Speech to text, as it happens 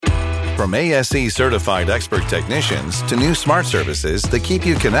From ASE certified expert technicians to new smart services that keep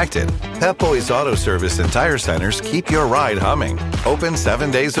you connected, Pep Boys Auto Service and Tire Centers keep your ride humming. Open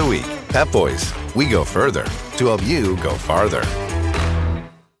 7 days a week. Pep Boys, we go further to help you go farther.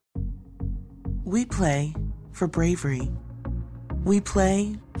 We play for bravery. We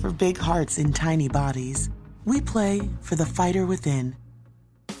play for big hearts in tiny bodies. We play for the fighter within.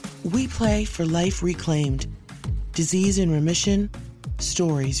 We play for life reclaimed, disease in remission,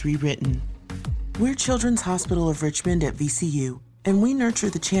 stories rewritten. We're Children's Hospital of Richmond at VCU, and we nurture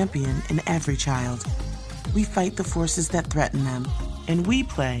the champion in every child. We fight the forces that threaten them, and we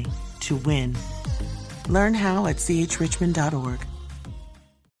play to win. Learn how at chrichmond.org.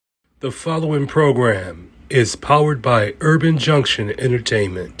 The following program is powered by Urban Junction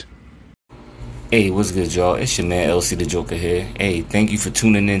Entertainment. Hey, what's good, y'all? It's your man, LC the Joker here. Hey, thank you for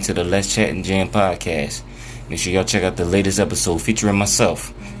tuning in to the Let's Chat and Jam podcast. Make sure y'all check out the latest episode featuring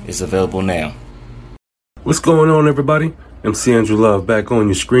myself. It's available now. What's going on, everybody? MC Andrew Love back on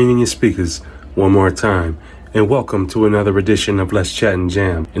your screen and your speakers one more time. And welcome to another edition of Let's Chat and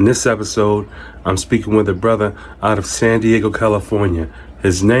Jam. In this episode, I'm speaking with a brother out of San Diego, California.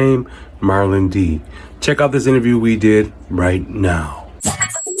 His name, Marlon D. Check out this interview we did right now.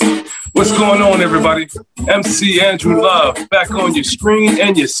 What's going on, everybody? MC Andrew Love back on your screen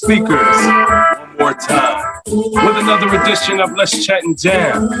and your speakers one more time with another edition of Let's Chat and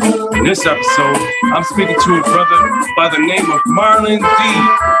Jam. In this episode, I'm speaking to a brother by the name of Marlon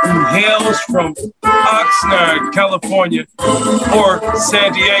D, who hails from Oxnard, California, or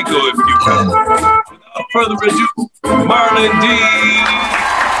San Diego, if you will. Without further ado, Marlon D.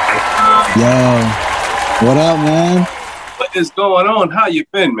 Yo, what up, man? What is going on? How you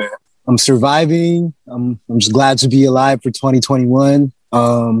been, man? I'm surviving. I'm just glad to be alive for 2021.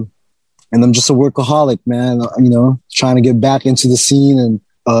 And I'm just a workaholic, man. You know, trying to get back into the scene, and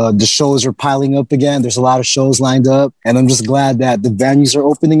the shows are piling up again. There's a lot of shows lined up, and I'm just glad that the venues are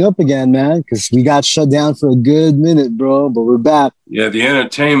opening up again, man, because we got shut down for a good minute, bro, but we're back. Yeah, the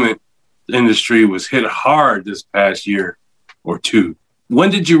entertainment industry was hit hard this past year or two.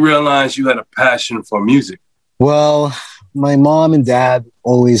 When did you realize you had a passion for music? Well, my mom and dad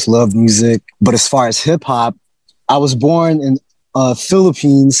always loved music, but as far as hip hop, I was born in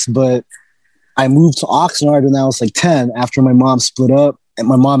Philippines, but I moved to Oxnard when I was like 10 after my mom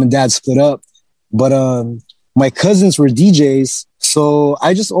and dad split up. But my cousins were DJs, so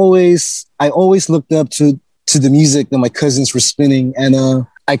I always looked up to the music that my cousins were spinning, and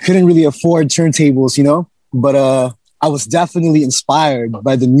I couldn't really afford turntables, you know, but I was definitely inspired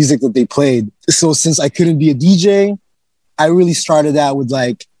by the music that they played. So since I couldn't be a DJ, I really started out with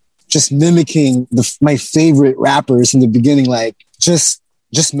like just mimicking my favorite rappers in the beginning, like just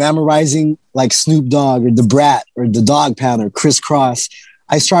memorizing like Snoop Dogg or the Brat or the Dog Pound or Criss Cross.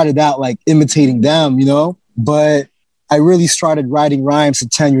 I started out like imitating them, you know, but I really started writing rhymes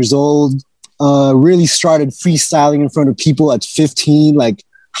at 10 years old, really started freestyling in front of people at 15. Like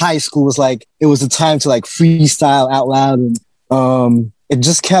high school was like, it was the time to like freestyle out loud. And it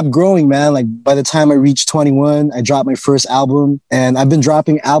just kept growing, man. Like by the time I reached 21, I dropped my first album, and I've been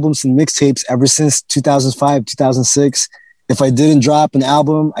dropping albums and mixtapes ever since 2005, 2006. If I didn't drop an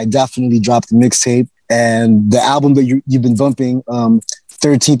album, I definitely dropped a mixtape. And the album that you've been bumping,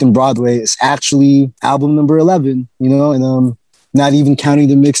 13th and Broadway, is actually album number 11, you know, and not even counting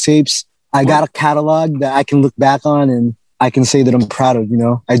the mixtapes. I got a catalog that I can look back on and I can say that I'm proud of, you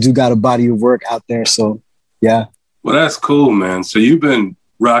know. I do got a body of work out there, so yeah. Well, that's cool, man. So you've been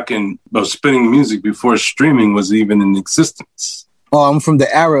spinning music before streaming was even in existence. Oh, I'm from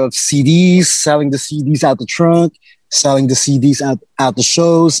the era of CDs, selling the CDs out the trunk, selling the CDs out the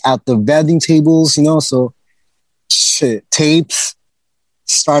shows, out the vending tables, you know. So shit, tapes.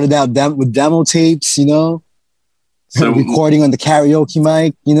 Started out with demo tapes, you know. So recording on the karaoke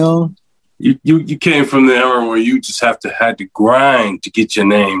mic, you know. You came from the era where you just had to grind to get your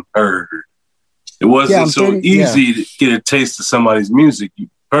name heard. It wasn't easy to get a taste of somebody's music. The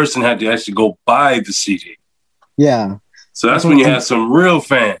person had to actually go buy the CD. Yeah. So that's when you had some real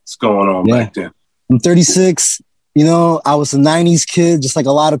fans going on back then. I'm 36. You know, I was a 90s kid, just like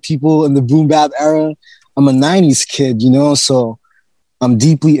a lot of people in the boom bap era. I'm a 90s kid, you know, so I'm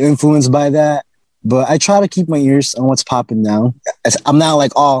deeply influenced by that. But I try to keep my ears on what's popping now. I'm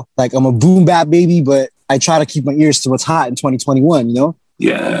not I'm a boom bap baby, but I try to keep my ears to what's hot in 2021, you know?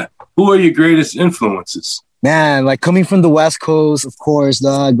 Yeah. Who are your greatest influences? Man, like coming from the West Coast, of course,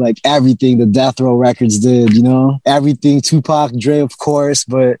 dog, like everything the Death Row Records did, you know? Everything, Tupac, Dre, of course.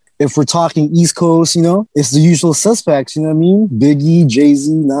 But if we're talking East Coast, you know, it's the usual suspects, you know what I mean? Biggie,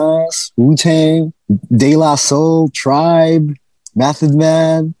 Jay-Z, Nas, Wu-Tang, De La Soul, Tribe, Method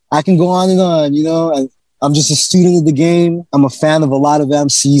Man, I can go on and on, you know. I'm just a student of the game. I'm a fan of a lot of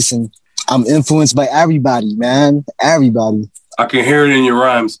MCs, and I'm influenced by everybody, man. Everybody. I can hear it in your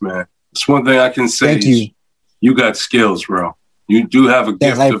rhymes, man. It's one thing I can say. Thank you. You got skills, bro. You do have a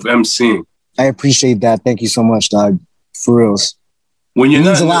gift of MCing. I appreciate that. Thank you so much, dog. For reals. When you're it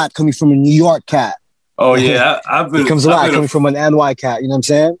means a lot coming from a New York cat. Oh, yeah. It comes a lot coming from an NY cat. You know what I'm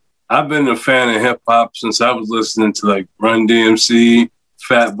saying? I've been a fan of hip-hop since I was listening to, like, Run DMC,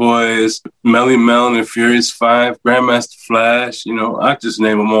 Fat Boys, Melly Mel and the Furious Five, Grandmaster Flash. You know, I just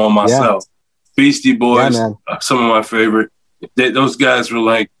name them all myself. Yeah. Beastie Boys, some of my favorite. Those guys were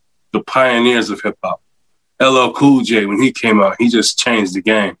like the pioneers of hip-hop. LL Cool J, when he came out, he just changed the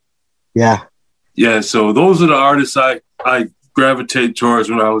game. Yeah. Yeah, so those are the artists I gravitate towards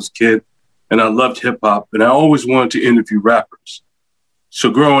when I was a kid, and I loved hip-hop, and I always wanted to interview rappers. So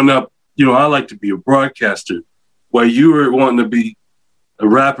growing up, you know, I like to be a broadcaster. While you were wanting to be a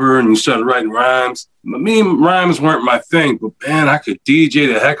rapper and you started writing rhymes, rhymes weren't my thing, but man, I could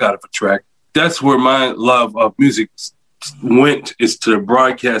DJ the heck out of a track. That's where my love of music went, is to the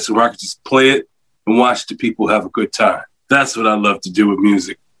broadcast, where I could just play it and watch the people have a good time. That's what I love to do with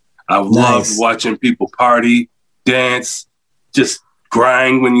music. I love watching people party, dance, just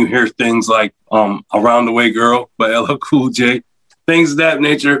grind when you hear things like Around the Way Girl by LL Cool J. Things of that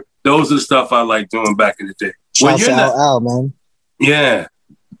nature. Those are the stuff I like doing back in the day. Shouts out Al, man. Yeah.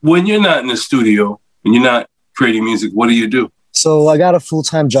 When you're not in the studio and you're not creating music, what do you do? So I got a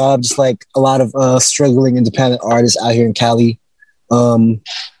full-time job, just like a lot of struggling independent artists out here in Cali.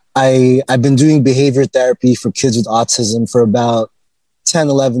 I've been doing behavior therapy for kids with autism for about 10,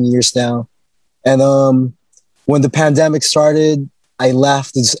 11 years now. And when the pandemic started, I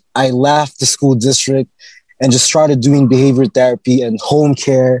left the school district and just started doing behavior therapy and home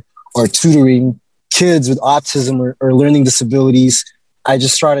care or tutoring kids with autism or learning disabilities. I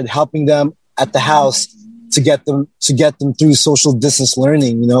just started helping them at the house to get them through social distance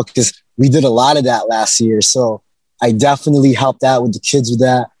learning, you know, because we did a lot of that last year. So I definitely helped out with the kids with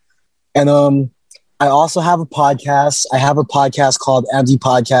that. And I also have a podcast. I have a podcast called MD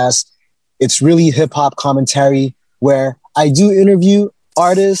Podcast. It's really hip hop commentary where I do interview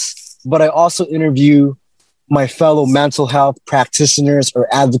artists, but I also interview my fellow mental health practitioners or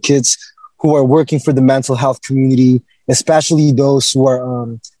advocates who are working for the mental health community, especially those who are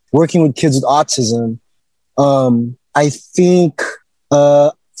working with kids with autism. I think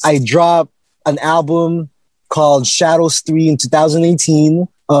I dropped an album called Shadows 3 in 2018.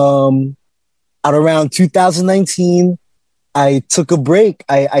 At around 2019, I took a break.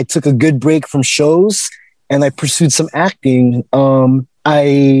 I took a good break from shows and I pursued some acting.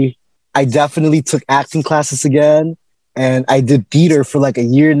 I definitely took acting classes again, and I did theater for like a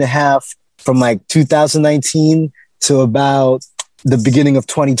year and a half from like 2019 to about the beginning of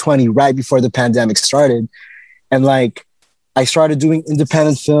 2020, right before the pandemic started. And like, I started doing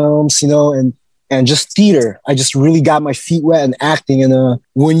independent films, you know, and just theater. I just really got my feet wet in acting. And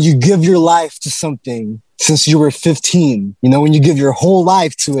when you give your life to something since you were 15, you know, when you give your whole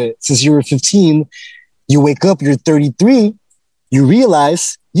life to it since you were 15, you wake up, you're 33, you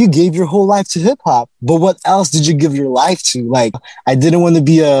realize you gave your whole life to hip hop. But what else did you give your life to? Like, I didn't want to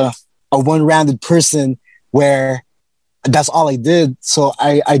be a one-rounded person where that's all I did. So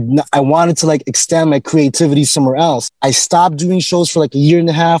I wanted to like extend my creativity somewhere else. I stopped doing shows for like a year and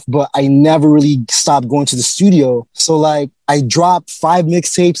a half, but I never really stopped going to the studio. So like, I dropped 5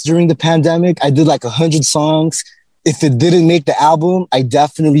 mixtapes during the pandemic. I did like 100 songs. If it didn't make the album, I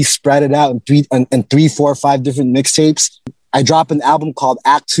definitely spread it out in 3, 4, 5 different mixtapes. I dropped an album called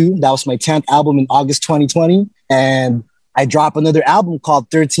Act 2. That was my 10th album in August 2020. And I dropped another album called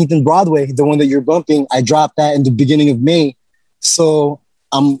 13th and Broadway, the one that you're bumping. I dropped that in the beginning of May. So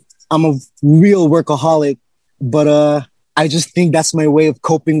I'm a real workaholic, but I just think that's my way of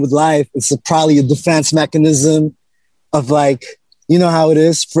coping with life. It's probably a defense mechanism of like, you know how it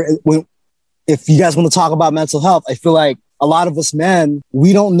is. If you guys want to talk about mental health, I feel like a lot of us men,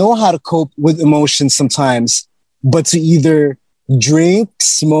 we don't know how to cope with emotions sometimes, but to either drink,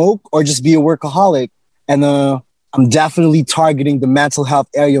 smoke, or just be a workaholic. And I'm definitely targeting the mental health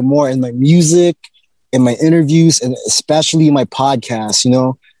area more in my music, in my interviews, and especially in my podcast. You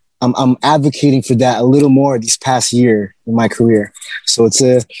know, I'm advocating for that a little more this past year. in my career. So it's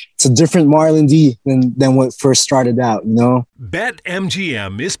a different Marlon D than what first started out, you know?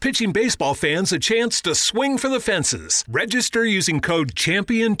 BetMGM is pitching baseball fans a chance to swing for the fences. Register using code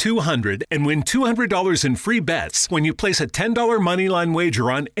CHAMPION200 and win $200 in free bets when you place a $10 moneyline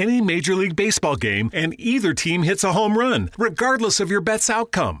wager on any Major League Baseball game and either team hits a home run, regardless of your bet's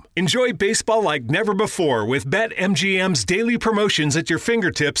outcome. Enjoy baseball like never before with BetMGM's daily promotions at your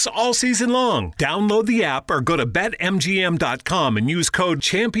fingertips all season long. Download the app or go to BetMGM.com and use code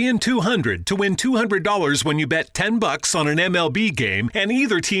CHAMPION200 to win $200 when you bet $10 on an MLB game and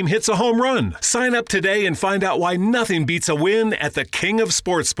either team hits a home run. Sign up today and find out why nothing beats a win at the King of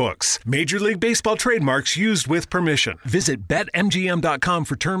Sportsbooks. Major League Baseball trademarks used with permission. Visit BetMGM.com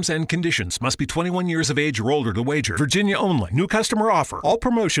for terms and conditions. Must be 21 years of age or older to wager. Virginia only. New customer offer. All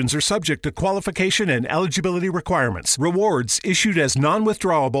promotions are subject to qualification and eligibility requirements. Rewards issued as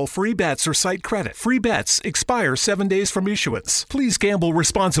non-withdrawable free bets or site credit. Free bets expire 7 days from issuance. Please gamble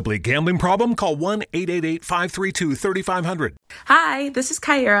responsibly. Gambling problem? Call 1-888-532-3500. Hi, this is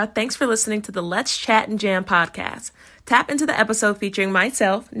Kyra. Thanks for listening to the Let's Chat and Jam podcast. Tap into the episode featuring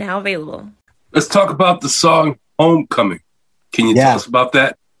myself, now available. Let's talk about the song Homecoming. Can you tell us about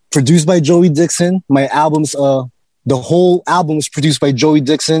that? Produced by Joey Dixon. My albums, the whole album was produced by Joey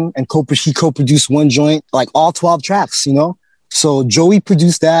Dixon, and he co-produced one joint, like all 12 tracks, you know? So Joey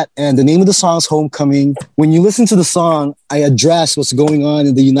produced that, and the name of the song is Homecoming. When you listen to the song, I address what's going on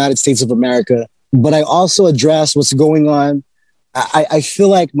in the United States of America, but I also address what's going on. I feel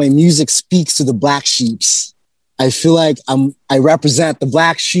like my music speaks to the black sheeps. I feel like I represent the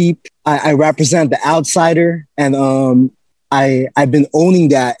black sheep. I represent the outsider, and I've been owning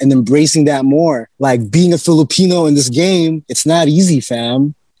that and embracing that more. Like being a Filipino in this game, it's not easy,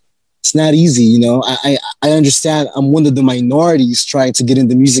 fam. It's not easy, you know. I understand I'm one of the minorities trying to get in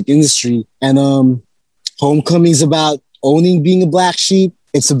the music industry. And Homecoming is about owning being a black sheep.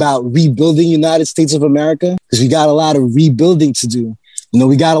 It's about rebuilding United States of America, because we got a lot of rebuilding to do. You know,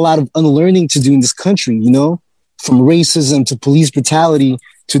 we got a lot of unlearning to do in this country, you know, from racism to police brutality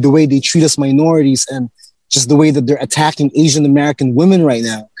to the way they treat us minorities and just the way that they're attacking Asian American women right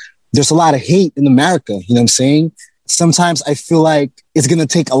now. There's a lot of hate in America, you know what I'm saying? Sometimes I feel like it's going to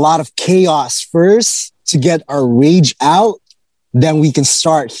take a lot of chaos first to get our rage out. Then we can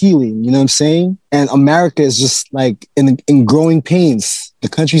start healing, you know what I'm saying? And America is just like in growing pains. The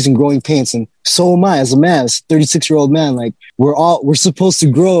country's in growing pains. And so am I as a man, as a 36-year-old man. Like we're supposed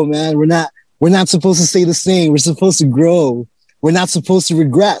to grow, man. We're not supposed to stay the same. We're supposed to grow. We're not supposed to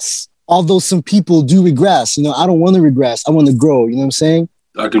regress. Although some people do regress, you know, I don't want to regress. I want to grow. You know what I'm saying?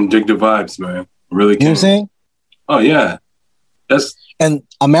 I can dig the vibes, man. I really can. You know what I'm saying? Oh, yeah. And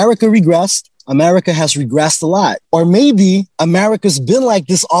America regressed. America has regressed a lot. Or maybe America's been like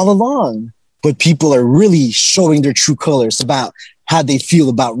this all along, but people are really showing their true colors about how they feel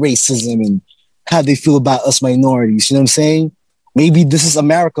about racism and how they feel about us minorities. You know what I'm saying? Maybe this is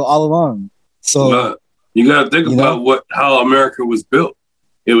America all along. So you got to think about how America was built.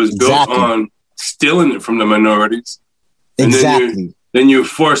 It was built on stealing it from the minorities. And then you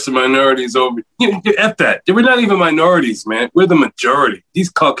force the minorities over. F that. We're not even minorities, man. We're the majority. These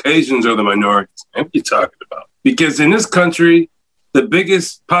Caucasians are the minorities, man. What are you talking about? Because in this country, the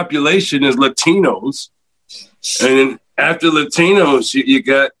biggest population is Latinos. And then after Latinos, you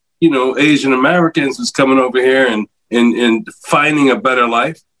got, you know, Asian Americans who's coming over here and finding a better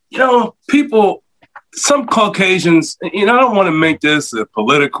life. You know, people, some Caucasians, you know, I don't want to make this a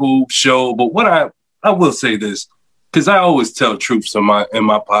political show, but what I will say this, because I always tell truths in my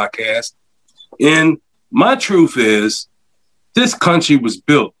podcast. And my truth is this country was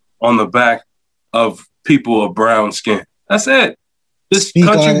built on the back of people of brown skin. That's it. This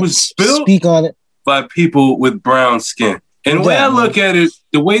country was built by people with brown skin. And the way I look at it,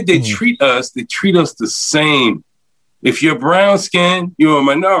 the way they treat us the same. If you're brown skin, you're a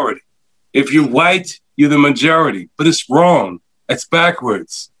minority. If you're white, you're the majority. But it's wrong. It's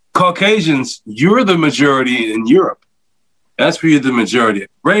backwards. Caucasians, you're the majority in Europe. That's where you're the majority.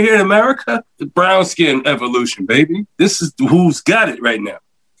 Right here in America, the brown skin evolution, baby. This is who's got it right now.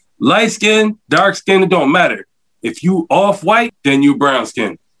 Light skin, dark skin, it don't matter. If you off-white, then you brown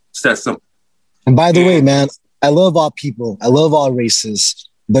skin. It's that simple. And by the way, man, I love all people. I love all races.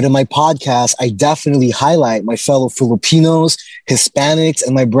 But in my podcast, I definitely highlight my fellow Filipinos, Hispanics,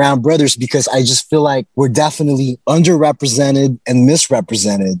 and my brown brothers, because I just feel like we're definitely underrepresented and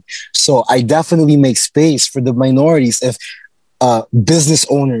misrepresented. So I definitely make space for the minorities. If business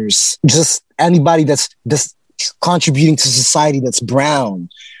owners, just anybody that's contributing to society that's brown,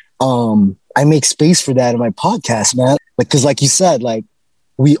 I make space for that in my podcast, man. Because like you said, like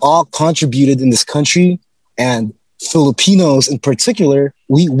we all contributed in this country, and Filipinos in particular,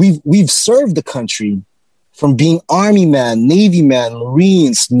 we've served the country from being army men, Navy men,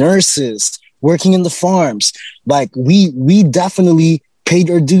 Marines, nurses, working in the farms. Like we definitely paid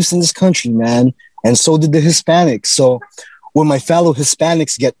our dues in this country, man. And so did the Hispanics. So when my fellow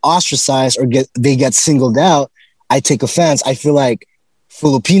Hispanics get ostracized or get singled out, I take offense. I feel like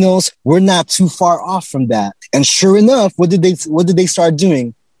Filipinos, we're not too far off from that. And sure enough, what did they start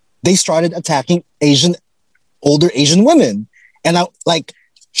doing? They started attacking older Asian women. And I like,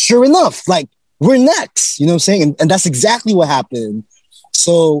 sure enough, like we're next, you know what I'm saying? And that's exactly what happened.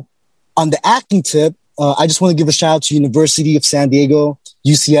 So on the acting tip, I just want to give a shout out to University of San Diego,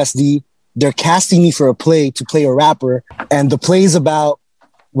 UCSD. They're casting me for a play to play a rapper. And the play is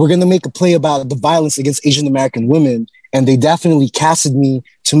we're going to make a play about the violence against Asian American women. And they definitely casted me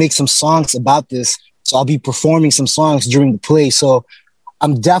to make some songs about this. So I'll be performing some songs during the play. So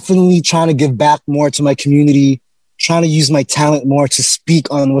I'm definitely trying to give back more to my community, trying to use my talent more to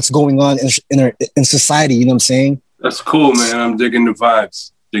speak on what's going on in society. You know what I'm saying? That's cool, man. I'm digging the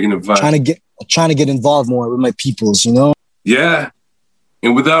vibes. Trying to get involved more with my peoples, you know? Yeah.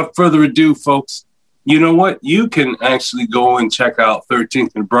 And without further ado, folks, you know what? You can actually go and check out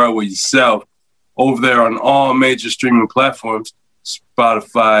 13th and Broadway yourself over there on all major streaming platforms,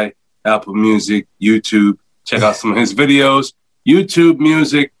 Spotify, Apple Music, YouTube. Check out some of his videos, YouTube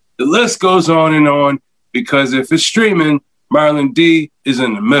Music. The list goes on, because if it's streaming, Marlon D is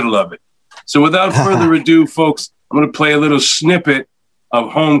in the middle of it. So without further ado, folks, I'm going to play a little snippet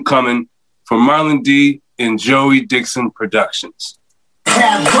of Homecoming from Marlon D and Joey Dixon Productions.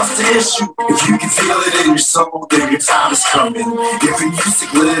 What's the issue? If you can feel it in your soul, then your time is coming. If your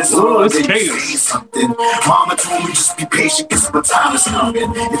music lives on, then you say something. Mama told me just be patient, cause my time is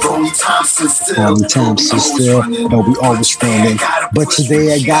coming. If only time stood still, but we always running. But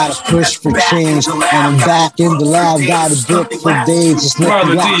today I gotta push for change, and I'm back in the lab, got a book for days. Just let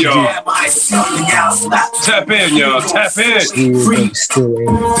me D, y'all. Tap in, y'all. Tap in. Still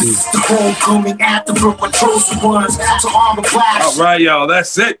the homecoming anthem from my chosen ones to all the black. All right, y'all.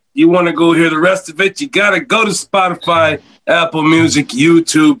 That's it. You want to go hear the rest of it? You got to go to Spotify, Apple Music,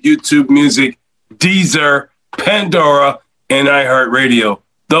 YouTube Music, Deezer, Pandora, and iHeartRadio.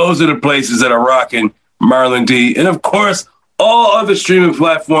 Those are the places that are rocking Marlon D. And of course, all other streaming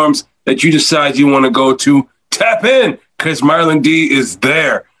platforms that you decide you want to go to, tap in because Marlon D is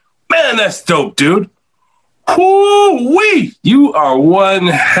there. Man, that's dope, dude. Woo-wee! You are one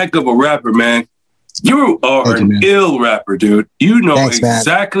heck of a rapper, man. You are an ill rapper, dude. You know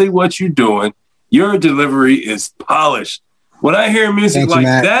exactly what you're doing. Your delivery is polished. When I hear music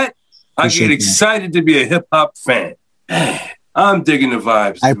that, I get excited to be a hip-hop fan. I'm digging the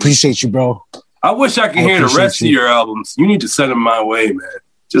vibes. I appreciate you, bro. I wish I could hear the rest of your albums. You need to send them my way, man.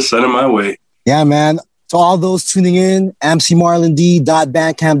 Just send them my way. Yeah, man. To all those tuning in,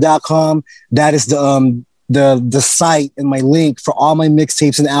 mcmarlond.bandcamp.com. That is the site and my link for all my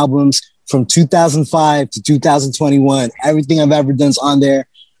mixtapes and albums from 2005 to 2021. Everything I've ever done is on there.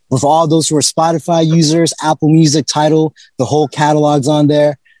 With all those who are Spotify users, Apple Music, Tidal, the whole catalog's on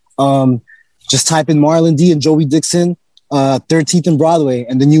there. Just type in Marlon D and Joey Dixon, 13th and Broadway,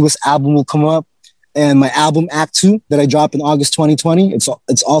 and the newest album will come up. And my album Act 2 that I dropped in August 2020, it's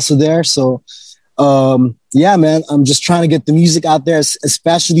also there. So yeah, man, I'm just trying to get the music out there,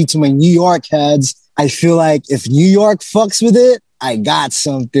 especially to my New York heads. I feel like if New York fucks with it, I got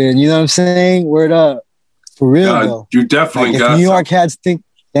something. You know what I'm saying? Word up. For real, though. You definitely got something. If New York heads think,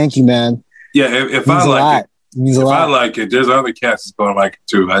 thank you, man. Yeah, if I like it, I like it, there's other cats that's going to like it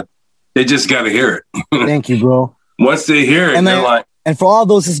too. They just got to hear it. Thank you, bro. Once they hear it, they're like. And for all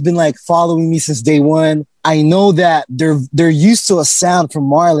those that's been like following me since day one, I know that they're used to a sound from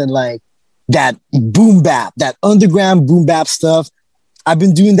Marlon, like that boom bap, that underground boom bap stuff. I've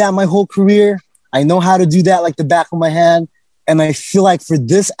been doing that my whole career. I know how to do that like the back of my hand. And I feel like for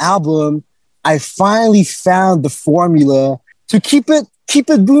this album, I finally found the formula to keep it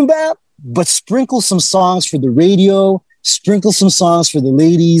boom bap, but sprinkle some songs for the radio, sprinkle some songs for the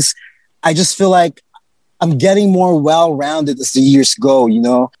ladies. I just feel like I'm getting more well-rounded as the years go, you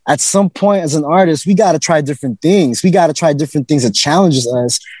know? At some point as an artist, we got to try different things. We got to try different things that challenges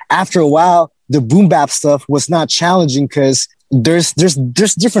us. After a while, the boom bap stuff was not challenging because there's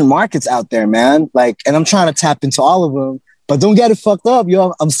different markets out there, man. Like, and I'm trying to tap into all of them. But don't get it fucked up,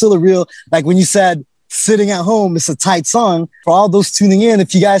 yo. I'm still a real, like when you said Sitting at Home, it's a tight song. For all those tuning in,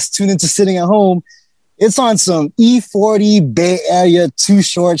 if you guys tune into Sitting at Home, it's on some E40 Bay Area Too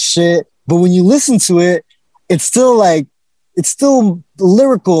Short shit. But when you listen to it, it's still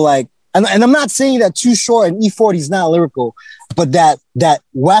lyrical. Like, and I'm not saying that Too Short and E40 is not lyrical, but that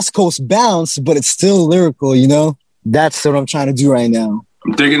West Coast bounce, but it's still lyrical, you know? That's what I'm trying to do right now.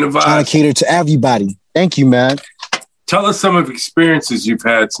 I'm digging the vibe. Trying to cater to everybody. Thank you, man. Tell us some of the experiences you've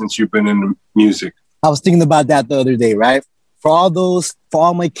had since you've been in music. I was thinking about that the other day, right? For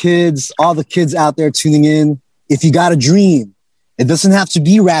all my kids, all the kids out there tuning in, if you got a dream, it doesn't have to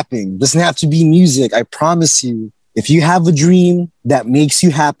be rapping, it doesn't have to be music. I promise you, if you have a dream that makes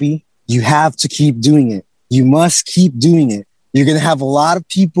you happy, you have to keep doing it. You must keep doing it. You're going to have a lot of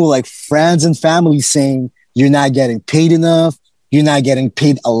people like friends and family saying, you're not getting paid enough. You're not getting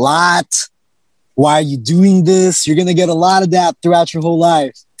paid a lot. Why are you doing this? You're going to get a lot of that throughout your whole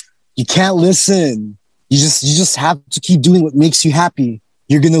life. You can't listen. You just have to keep doing what makes you happy.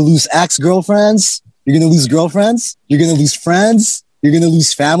 You're going to lose ex-girlfriends. You're going to lose girlfriends. You're going to lose friends. You're going to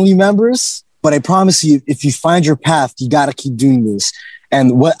lose family members. But I promise you, if you find your path, you got to keep doing this.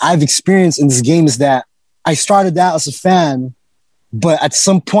 And what I've experienced in this game is that I started out as a fan, but at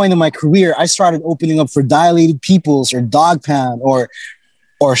some point in my career, I started opening up for Dilated Peoples or Dog Pound or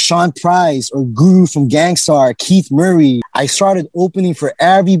Sean Price or Guru from Gang Starr, Keith Murray. I started opening for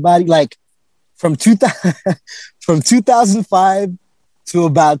everybody, like from 2005 to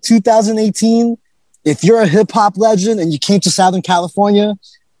about 2018. If you're a hip hop legend and you came to Southern California,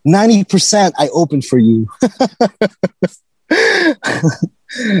 90% I opened for you.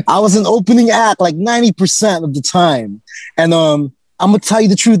 I was an opening act like 90% of the time. And I'm gonna tell you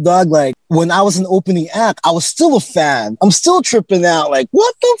the truth, dog. Like when I was an opening act, I was still a fan. I'm still tripping out. Like,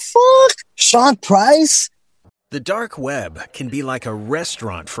 what the fuck? Sean Price? The dark web can be like a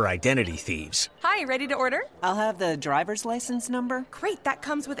restaurant for identity thieves. Hi, ready to order? I'll have the driver's license number. Great, that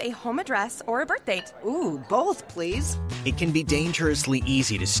comes with a home address or a birth date. Ooh, both, please. It can be dangerously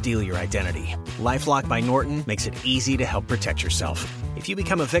easy to steal your identity. LifeLock by Norton makes it easy to help protect yourself. If you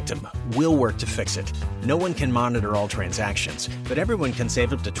become a victim, we'll work to fix it. No one can monitor all transactions, but everyone can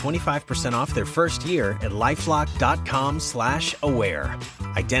save up to 25% off their first year at LifeLock.com/aware.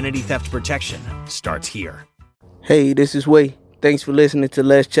 Identity theft protection starts here. Hey, this is Way. Thanks for listening to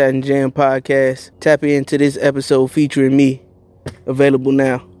Let's Chat and Jam podcast. Tap into this episode featuring me. Available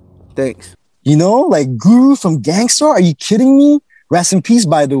now. Thanks. You know, like Guru from Gang Starr. Are you kidding me? Rest in peace,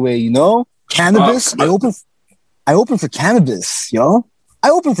 by the way, you know? Cannabis. I opened for Cannabis, yo.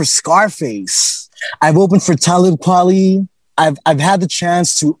 I opened for Scarface. I've opened for Talib Kweli. I've had the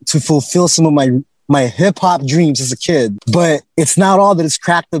chance to fulfill some of my hip hop dreams as a kid, but it's not all that it's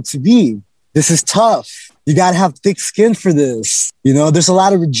cracked up to be. This is tough. You got to have thick skin for this. You know, there's a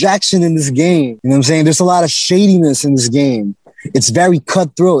lot of rejection in this game. You know what I'm saying? There's a lot of shadiness in this game. It's very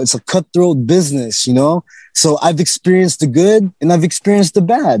cutthroat. It's a cutthroat business, you know? So I've experienced the good and I've experienced the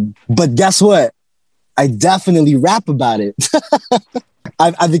bad. But guess what? I definitely rap about it.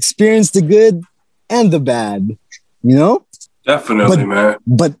 I've experienced the good and the bad, you know? Definitely, man.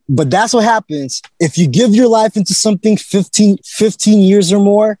 But that's what happens. If you give your life into something 15 years or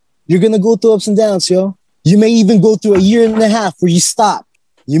more, you're going to go through ups and downs, yo. You may even go through a year and a half where you stop.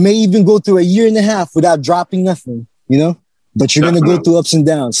 You may even go through a year and a half without dropping nothing, you know? But you're going to go through ups and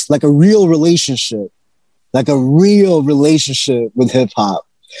downs, like a real relationship with hip hop.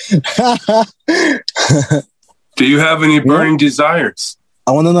 Do you have any burning desires?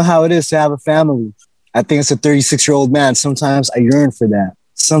 I want to know how it is to have a family. I think as a 36-year-old man, sometimes I yearn for that.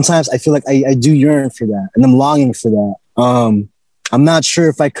 Sometimes I feel like I do yearn for that, and I'm longing for that. I'm not sure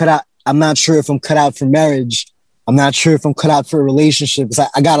if I'm cut out for marriage. I'm not sure if I'm cut out for a relationship because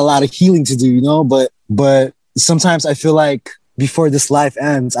I got a lot of healing to do, you know, but sometimes I feel like before this life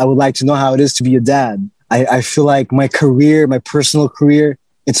ends, I would like to know how it is to be a dad. I feel like my career, my personal career,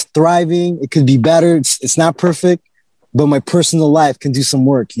 it's thriving. It could be better. It's not perfect, but my personal life can do some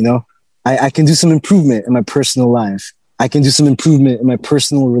work, you know. I can do some improvement in my personal life. I can do some improvement in my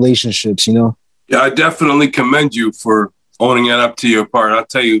personal relationships, you know. Yeah, I definitely commend you for owning it up to your part. I'll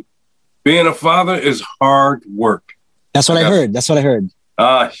tell you, being a father is hard work. That's what I heard.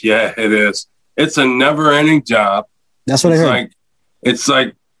 Yeah, it is. It's a never-ending job. That's what I heard. It's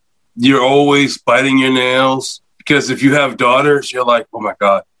like you're always biting your nails because if you have daughters, you're like, oh my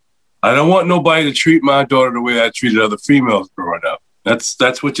God, I don't want nobody to treat my daughter the way I treated other females growing up.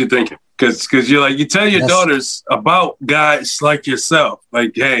 That's what you're thinking. Because you're like, you tell your daughters about guys like yourself,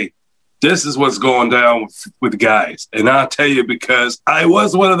 like, hey, this is what's going down with guys. And I'll tell you because I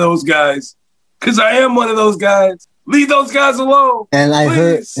was one of those guys. Because I am one of those guys. Leave those guys alone. And I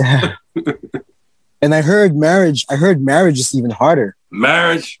heard marriage is even harder.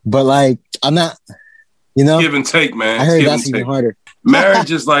 Marriage. But like, I'm not, you know. Give and take, man. I heard that's even harder.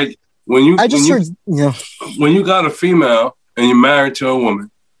 Marriage is like when you got a female and you're married to a woman,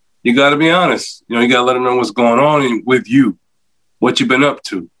 you got to be honest. You know, you got to let them know what's going on with you, what you've been up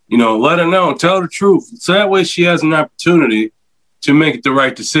to. let her know, tell her the truth. So that way she has an opportunity to make the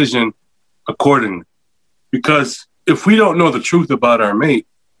right decision accordingly. Because if we don't know the truth about our mate,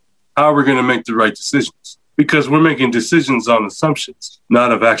 how are we going to make the right decisions? Because we're making decisions on assumptions,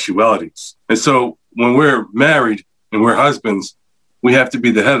 not of actualities. And so when we're married and we're husbands, we have to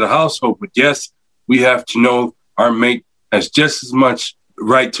be the head of the household. But yes, we have to know our mate has just as much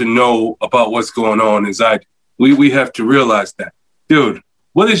right to know about what's going on as I do. We have to realize that. Dude,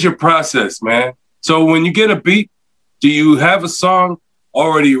 what is your process, man? So when you get a beat, do you have a song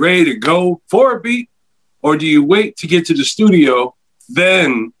already ready to go for a beat? Or do you wait to get to the studio,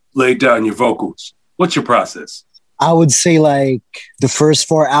 then lay down your vocals? What's your process? I would say like the first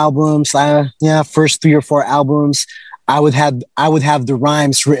 4 albums, first 3 or 4 albums, I would have the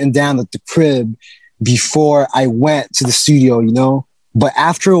rhymes written down at the crib before I went to the studio, But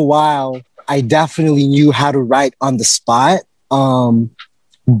after a while, I definitely knew how to write on the spot.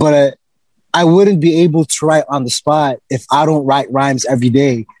 But I wouldn't be able to write on the spot if I don't write rhymes every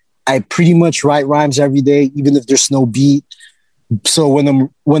day. I pretty much write rhymes every day, even if there's no beat. So when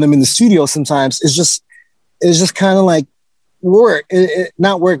I'm in the studio, sometimes it's just kind of like work,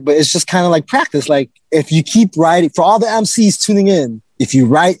 not work, but it's just kind of like practice. Like if you keep writing, for all the MCs tuning in, if you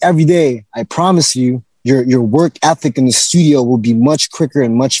write every day, I promise you, your work ethic in the studio will be much quicker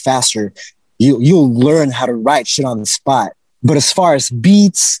and much faster. You'll learn how to write shit on the spot. But as far as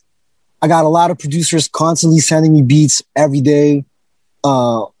beats, I got a lot of producers constantly sending me beats every day,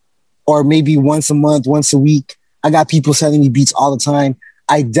 or maybe once a month, once a week. I got people sending me beats all the time.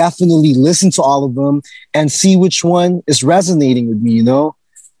 I definitely listen to all of them and see which one is resonating with me,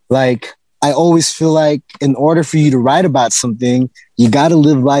 Like, I always feel like in order for you to write about something, you got to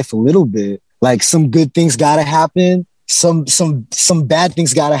live life a little bit. Like some good things got to happen. Some bad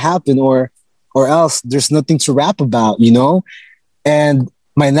things got to happen or else there's nothing to rap about, And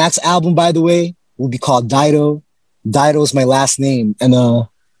my next album, by the way, will be called Dido. Dido is my last name. And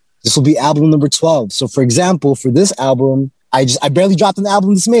this will be album number 12. So for example, for this album, I barely dropped an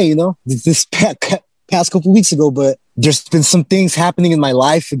album this May, this past couple weeks ago, but there's been some things happening in my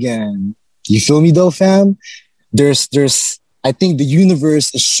life again. You feel me though, fam? I think the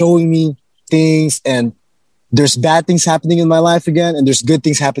universe is showing me things, and there's bad things happening in my life again, and there's good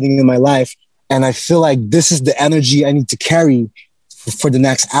things happening in my life. And I feel like this is the energy I need to carry for the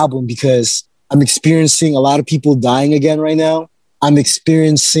next album, because I'm experiencing a lot of people dying again right now. I'm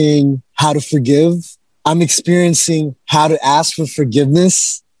experiencing how to forgive. I'm experiencing how to ask for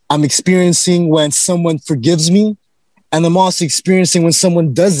forgiveness. I'm experiencing when someone forgives me, and I'm also experiencing when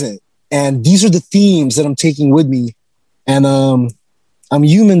someone doesn't. And these are the themes that I'm taking with me. And I'm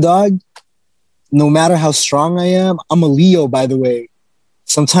human, dog. No matter how strong I am, I'm a Leo, by the way.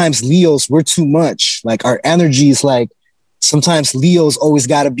 Sometimes Leos, we're too much. Like our energy is like, sometimes Leos always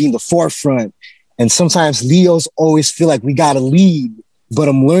got to be in the forefront. And sometimes Leos always feel like we got to lead. But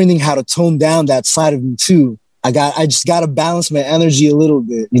I'm learning how to tone down that side of me too. I just got to balance my energy a little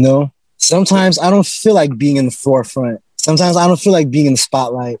bit, Sometimes I don't feel like being in the forefront. Sometimes I don't feel like being in the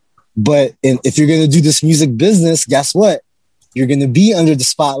spotlight. But if you're going to do this music business, guess what? You're going to be under the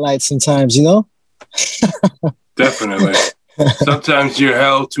spotlight sometimes, Definitely. Sometimes you're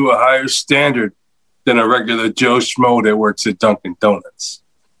held to a higher standard than a regular Joe Schmo that works at Dunkin' Donuts.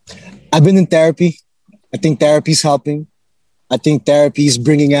 I've been in therapy. I think therapy's helping. I think therapy is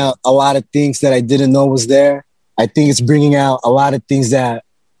bringing out a lot of things that I didn't know was there. I think it's bringing out a lot of things a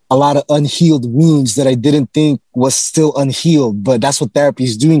lot of unhealed wounds that I didn't think was still unhealed, but that's what therapy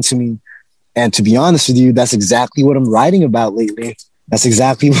is doing to me. And to be honest with you, that's exactly what I'm writing about lately. That's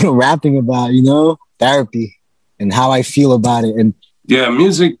exactly what I'm rapping about, therapy and how I feel about it. And yeah,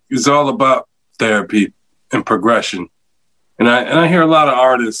 music is all about therapy and progression. And I hear a lot of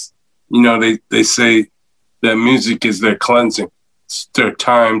artists, they say that music is their cleansing. It's their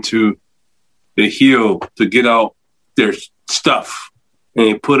time to heal, to get out their stuff. And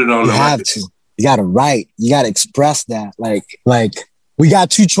you put it on the have to. You gotta write. You gotta express that. Like we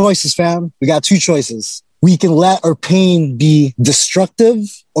got 2 choices, fam. We got 2 choices. We can let our pain be destructive,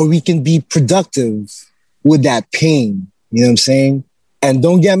 or we can be productive with that pain. You know what I'm saying? And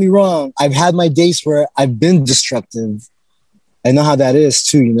don't get me wrong, I've had my days where I've been destructive. I know how that is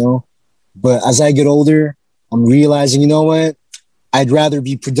too, But as I get older, I'm realizing, you know what? I'd rather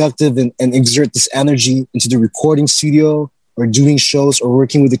be productive and exert this energy into the recording studio, or doing shows, or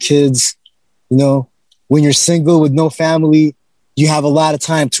working with the kids. When you're single with no family, you have a lot of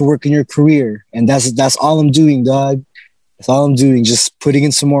time to work in your career. And that's all I'm doing, dog. That's all I'm doing. Just putting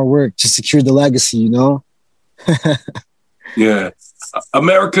in some more work to secure the legacy, Yeah.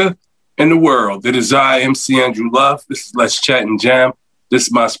 America and the world. It is I, MC Andrew Love. This is Let's Chat and Jam. This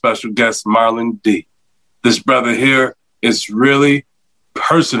is my special guest, Marlon D. This brother here is really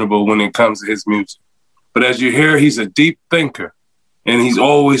personable when it comes to his music. But as you hear, he's a deep thinker, and he's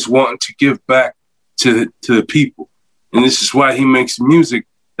always wanting to give back to the people. And this is why he makes music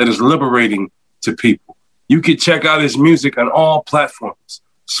that is liberating to people. You can check out his music on all platforms,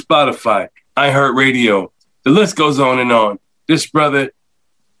 Spotify, iHeartRadio. The list goes on and on. This brother,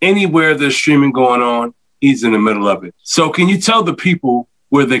 anywhere there's streaming going on, he's in the middle of it. So can you tell the people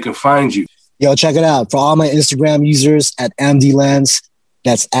where they can find you? Yo, check it out. For all my Instagram users at AmDLens,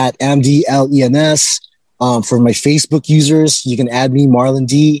 that's at AmDLENS. For my Facebook users, you can add me, Marlon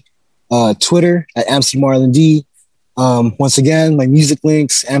D. Twitter at MCMarlonD. Once again, my music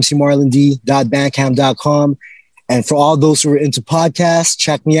links, mcmarlond.bandcamp.com. And for all those who are into podcasts,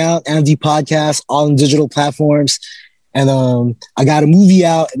 check me out, MD Podcast, all on digital platforms. And I got a movie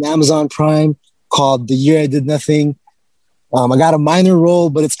out on Amazon Prime called The Year I Did Nothing. I got a minor role,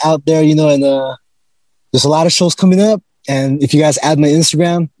 but it's out there, and there's a lot of shows coming up. And if you guys add my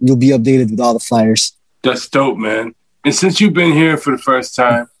Instagram, you'll be updated with all the flyers. That's dope, man. And since you've been here for the first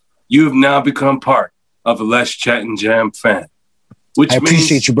time, you have now become part of a Let's Chat and Jam fan. I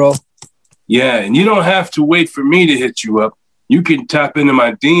appreciate you, bro. Yeah, and you don't have to wait for me to hit you up. You can tap into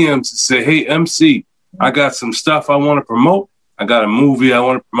my DMs and say, hey, MC, I got some stuff I want to promote. I got a movie I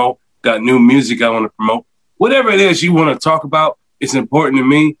want to promote. Got new music I want to promote. Whatever it is you want to talk about, it's important to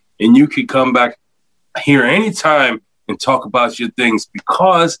me. And you can come back here anytime and talk about your things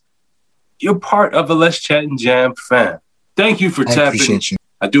because you're part of a Let's Chat and Jam fan. Thank you for tapping. I appreciate you.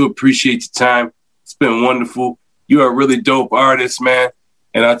 I do appreciate your time. It's been wonderful. You're a really dope artist, man.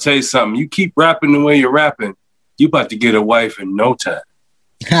 And I'll tell you something. You keep rapping the way you're rapping, you're about to get a wife in no time.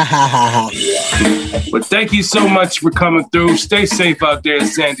 But thank you so much for coming through. Stay safe out there in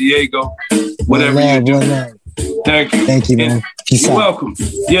San Diego. Whatever you do. Thank you. Thank you, man. Peace You're out. welcome.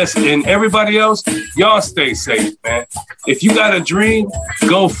 Yes, and everybody else, y'all stay safe, man. If you got a dream,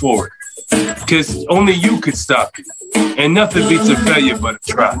 go for it. Because only you could stop it. And nothing beats a failure but a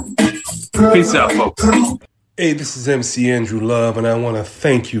try. Peace out, folks. Hey, this is MC Andrew Love, and I want to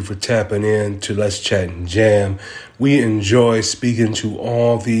thank you for tapping in to Let's Chat and Jam. We enjoy speaking to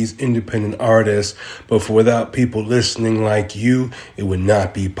all these independent artists, but without people listening like you, it would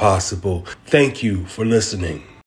not be possible. Thank you for listening.